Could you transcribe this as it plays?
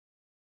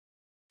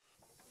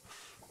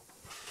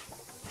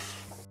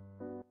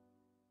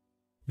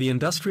The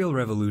Industrial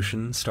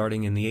Revolution,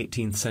 starting in the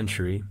 18th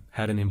century,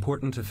 had an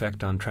important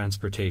effect on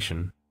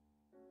transportation.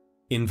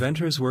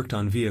 Inventors worked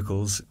on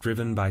vehicles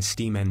driven by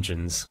steam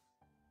engines.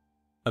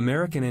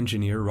 American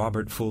engineer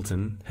Robert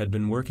Fulton had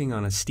been working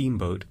on a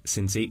steamboat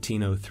since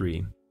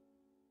 1803.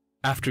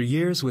 After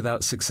years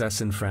without success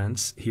in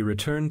France, he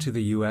returned to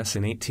the U.S.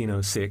 in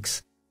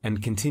 1806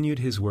 and continued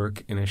his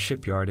work in a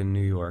shipyard in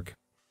New York.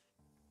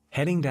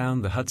 Heading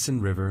down the Hudson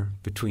River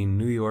between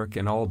New York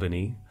and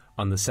Albany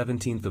on the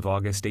 17th of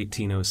August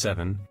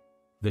 1807,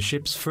 the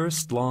ship's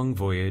first long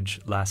voyage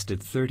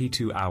lasted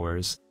 32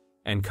 hours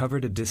and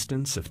covered a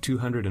distance of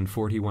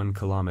 241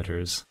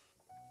 kilometers.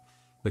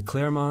 The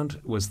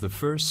Clermont was the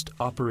first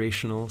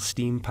operational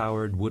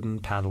steam-powered wooden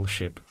paddle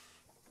ship.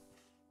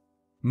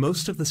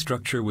 Most of the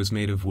structure was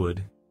made of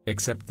wood,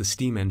 except the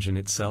steam engine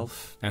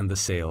itself and the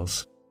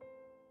sails.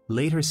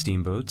 Later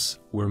steamboats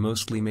were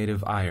mostly made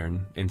of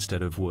iron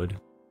instead of wood.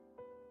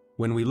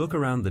 When we look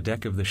around the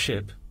deck of the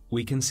ship,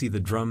 we can see the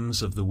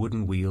drums of the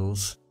wooden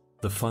wheels,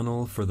 the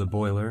funnel for the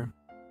boiler,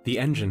 the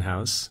engine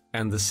house,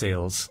 and the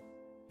sails,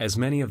 as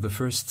many of the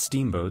first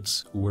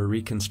steamboats were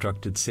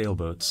reconstructed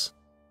sailboats.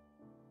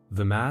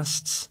 The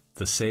masts,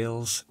 the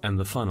sails, and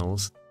the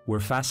funnels were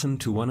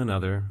fastened to one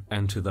another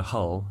and to the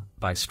hull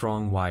by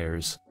strong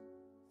wires.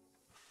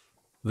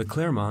 The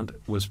Clermont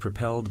was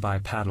propelled by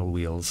paddle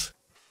wheels.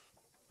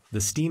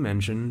 The steam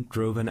engine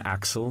drove an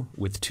axle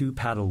with two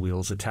paddle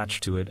wheels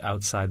attached to it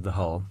outside the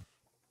hull.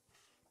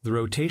 The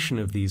rotation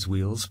of these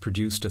wheels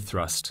produced a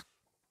thrust.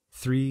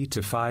 3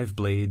 to 5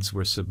 blades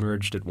were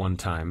submerged at one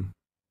time.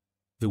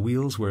 The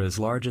wheels were as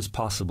large as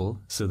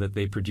possible so that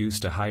they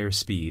produced a higher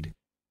speed.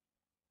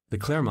 The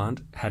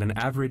Clermont had an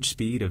average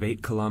speed of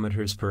 8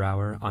 kilometers per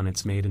hour on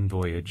its maiden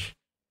voyage.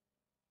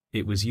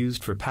 It was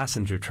used for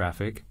passenger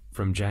traffic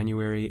from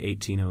January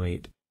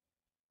 1808.